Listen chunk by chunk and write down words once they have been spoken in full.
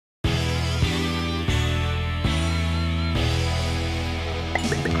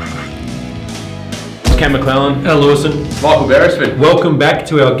Cam McClellan. Al Lewison. Michael Beresford. Welcome back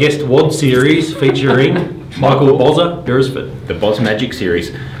to our guest WOD series featuring Michael Bozza Beresford. The Boz Magic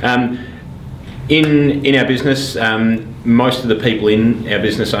series. In our business, most of the people in our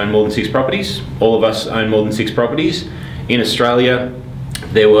business own more than 6 properties. All of us own more than 6 properties. In Australia,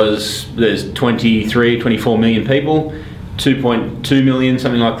 there's 23, 24 million people. 2.2 million,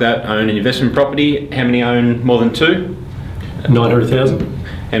 something like that, own an investment property. How many own more than 2? 900,000.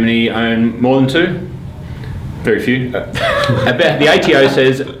 How many own more than 2? Very few. About the ATO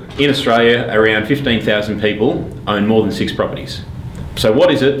says in Australia around 15,000 people own more than 6 properties. So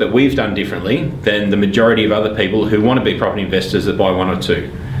what is it that we've done differently than the majority of other people who want to be property investors that buy 1 or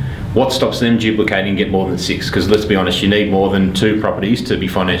 2? What stops them duplicating and get more than 6? Because let's be honest, you need more than 2 properties to be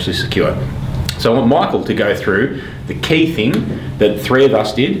financially secure. So I want Michael to go through the key thing that 3 of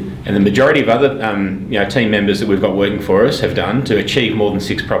us did and the majority of other team members that we've got working for us have done to achieve more than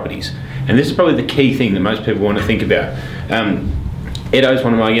 6 properties. And this is probably the key thing that most people want to think about. Edo's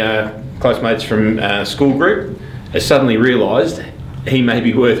one of my close mates from school group, has suddenly realised he may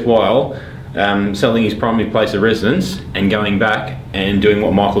be worthwhile selling his primary place of residence and going back and doing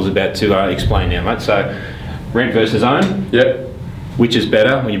what Michael's about to explain now, mate. So rent versus own. Yep. Which is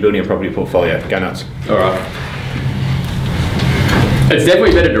better when you're building a property portfolio? Go nuts. All right. It's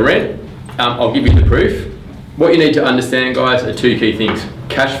definitely better to rent. I'll give you the proof. What you need to understand, guys, are 2 key things: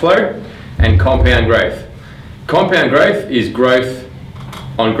 cash flow and compound growth. Compound growth is growth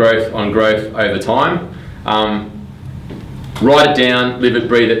on growth on growth over time. Write it down, live it,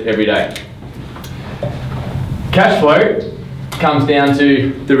 breathe it every day. Cash flow comes down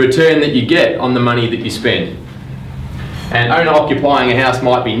to the return that you get on the money that you spend. And owner-occupying a house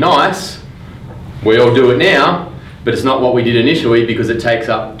might be nice, we all do it now, but it's not what we did initially because it takes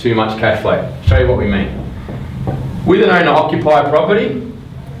up too much cash flow. Show you what we mean. With an owner-occupied property,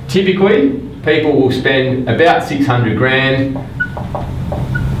 typically people will spend about 600 grand.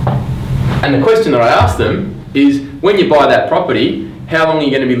 And the question that I ask them is, when you buy that property, how long are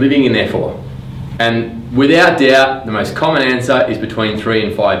you going to be living in there for? And without doubt, the most common answer is between 3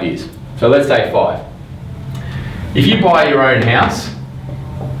 and 5 years. So let's say 5. If you buy your own house,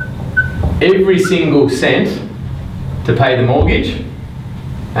 every single cent to pay the mortgage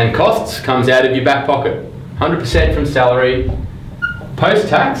and costs comes out of your back pocket. 100% from salary,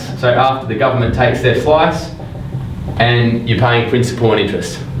 post-tax, so after the government takes their slice, and you're paying principal and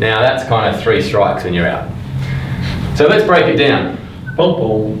interest. Now that's kind of 3 strikes and you're out. So let's break it down.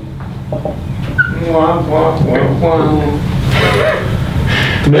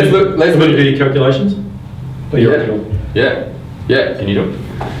 Let's look at your calculations. Yeah. Can you do it?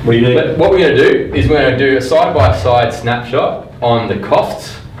 What do you need? But what we're going to do is we're going to do a side-by-side snapshot on the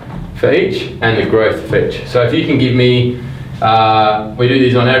costs for each and the growth for each. So if you can give me, we do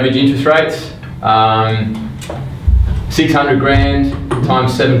these on average interest rates, 600 grand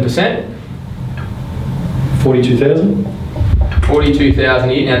times 7%. 42,000. 42,000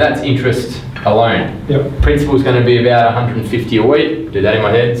 a year. Now that's interest alone. Yep. Principal is going to be about 150 a week. Do that in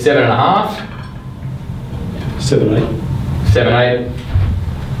my head. 7.5. 7, 8. 7, 8.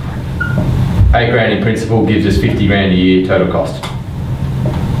 8 grand in principal gives us 50 grand a year total cost.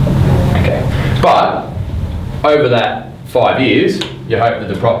 Okay. But over that 5 years, you hope that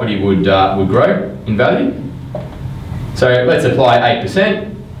the property would grow in value. So let's apply 8%.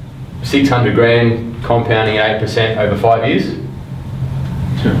 600 grand compounding at 8% over 5 years.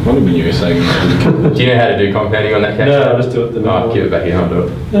 What have you saying? Do you know how to do compounding on that cash? No, I'll just do it. Give it back here, I'll do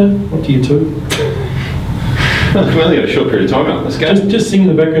it. Yeah, up to you 2. We've only got a short period of time now. Let's go. Just sing in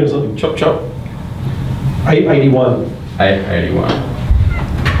the background or something. Chop, chop. 881. 881.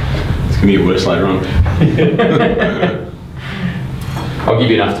 It's going to be worse later on. I'll give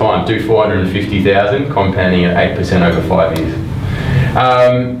you enough time. Do 450,000 compounding at 8% over 5 years.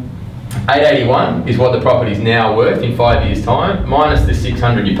 881 is what the property is now worth in 5 years' time, minus the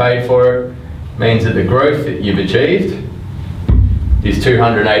 600 you paid for it, means that the growth that you've achieved is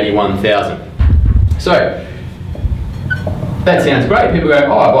 281,000. So that sounds great. People go,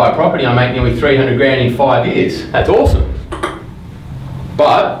 oh, I buy a property, I make nearly 300 grand in 5 years. That's awesome.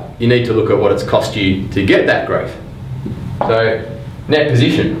 But you need to look at what it's cost you to get that growth. So net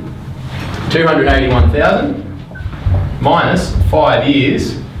position, 281,000 minus 5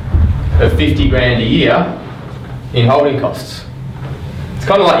 years of 50 grand a year in holding costs. It's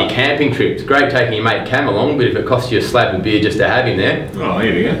kind of like your camping trip. It's great taking your mate Cam along, but if it costs you a slab of beer just to have him there. Oh,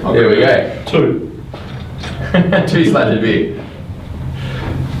 here we go. There we go. 2. 2 slabs of beer.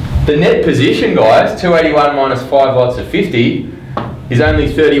 The net position, guys, 281 minus 5 lots of 50 is only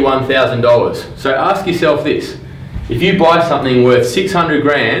 $31,000. So ask yourself this: if you buy something worth 600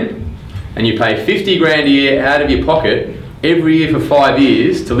 grand and you pay 50 grand a year out of your pocket every year for 5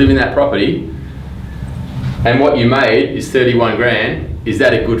 years to live in that property, and what you made is 31 grand, is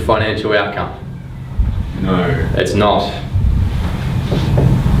that a good financial outcome? No. It's not.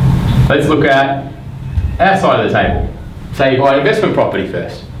 Let's look at our side of the table. Say you buy an investment property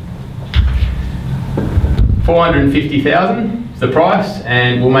first. 450,000 is the price,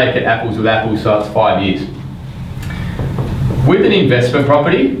 and we'll make it apples with apples, so it's 5 years. With an investment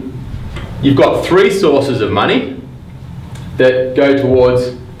property, you've got 3 sources of money that go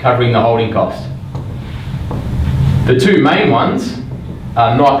towards covering the holding cost. The 2 main ones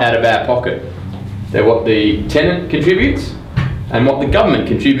are not out of our pocket. They're what the tenant contributes and what the government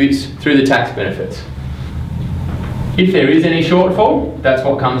contributes through the tax benefits. If there is any shortfall, that's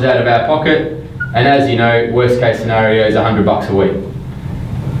what comes out of our pocket, and as you know, worst case scenario is $100 a week.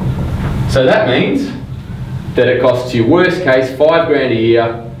 So that means that it costs you, worst case, 5 grand a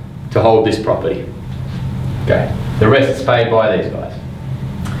year to hold this property. Okay, the rest is paid by these guys.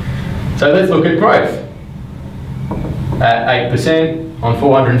 So let's look at growth. At 8% on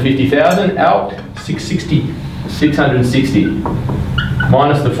 450,000, out 660. 660.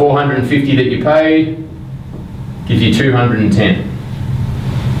 Minus the 450 that you paid, gives you 210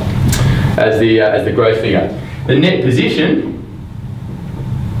 as the growth figure. The net position,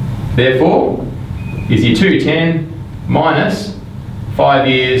 therefore, is your 210 minus 5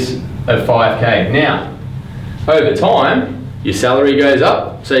 years of 5k. Now, over time, your salary goes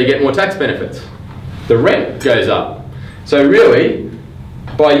up, so you get more tax benefits. The rent goes up. So really,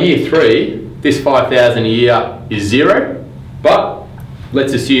 by year 3, this 5,000 a year is 0, but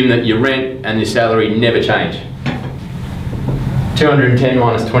let's assume that your rent and your salary never change. 210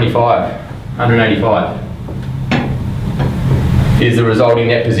 minus 25, 185 is the resulting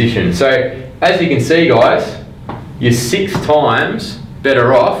net position. So as you can see, guys, you're 6 times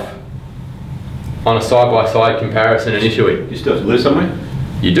better off on a side-by-side comparison initially. You still have to live somewhere?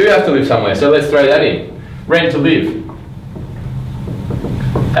 You do have to live somewhere, so let's throw that in. Rent to live.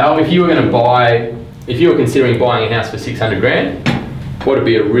 If you were considering buying a house for 600 grand, what would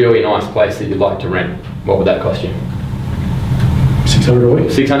be a really nice place that you'd like to rent? What would that cost you? 600 a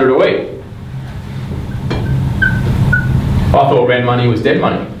week. 600 a week. I thought rent money was dead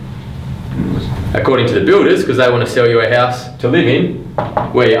money. According to the builders, because they want to sell you a house to live in,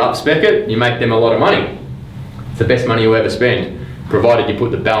 where you up-spec it, you make them a lot of money. It's the best money you'll ever spend, provided you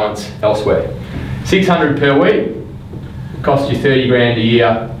put the balance elsewhere. 600 per week, costs you 30 grand a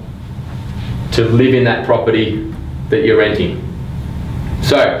year to live in that property that you're renting.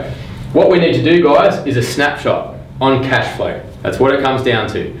 So, what we need to do, guys, is a snapshot on cash flow. That's what it comes down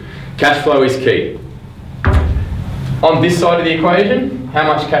to. Cash flow is key. On this side of the equation, how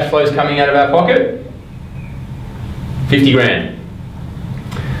much cash flow is coming out of our pocket? 50 grand.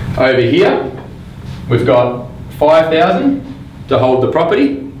 Over here, we've got 5,000 to hold the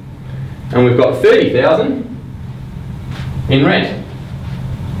property, and we've got 30,000 in rent.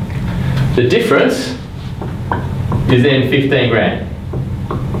 The difference is then 15 grand.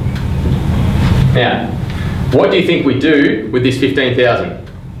 Now, what do you think we do with this 15,000?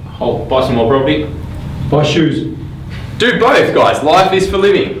 Buy some more property? Buy shoes. Do both, guys. Life is for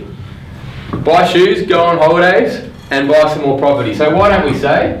living. Buy shoes, go on holidays, and buy some more property. So why don't we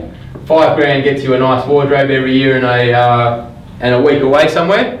say 5 grand gets you a nice wardrobe every year and a week away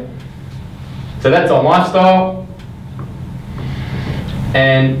somewhere. So that's on lifestyle.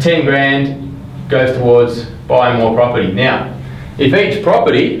 And 10 grand goes towards buying more property. Now, if each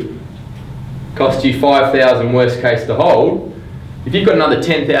property costs you 5,000 worst case to hold, if you've got another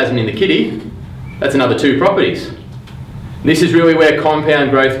 10,000 in the kitty, that's another 2 properties. This is really where compound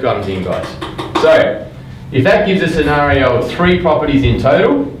growth comes in, guys. So, if that gives a scenario of 3 properties in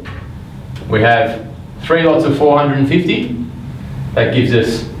total, we have 3 lots of 450, that gives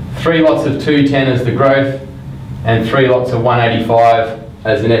us 3 lots of 210 as the growth, and 3 lots of 185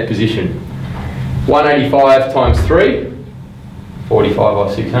 as the net position. 185 times 3, 45 by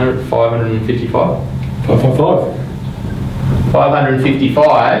 600, 555. 555.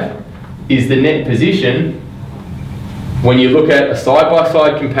 555 is the net position when you look at a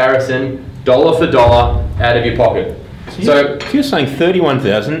side-by-side comparison, dollar for dollar, out of your pocket. So you're saying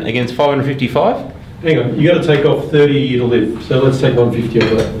 31,000 against 555? Hang on, you got to take off 30 a year to live. So let's take 150 off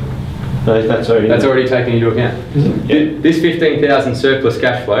that. No, that's already taken into account. Is it? Yeah. This 15,000 surplus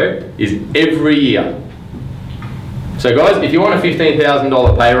cash flow is every year. So guys, if you want a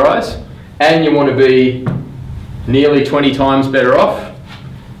 $15,000 pay rise and you want to be nearly 20 times better off,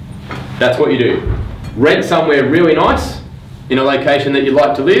 that's what you do. Rent somewhere really nice in a location that you'd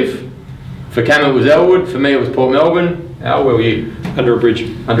like to live. For Cam it was Elwood, for me it was Port Melbourne. Al, where were you? Under a bridge.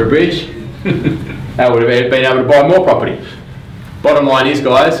 Under a bridge. They would have been able to buy more property. Bottom line is,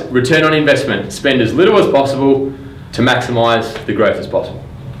 guys, return on investment. Spend as little as possible to maximise the growth as possible.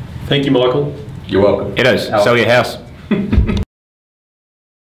 Thank you, Michael. You're welcome. It is. Sell your house.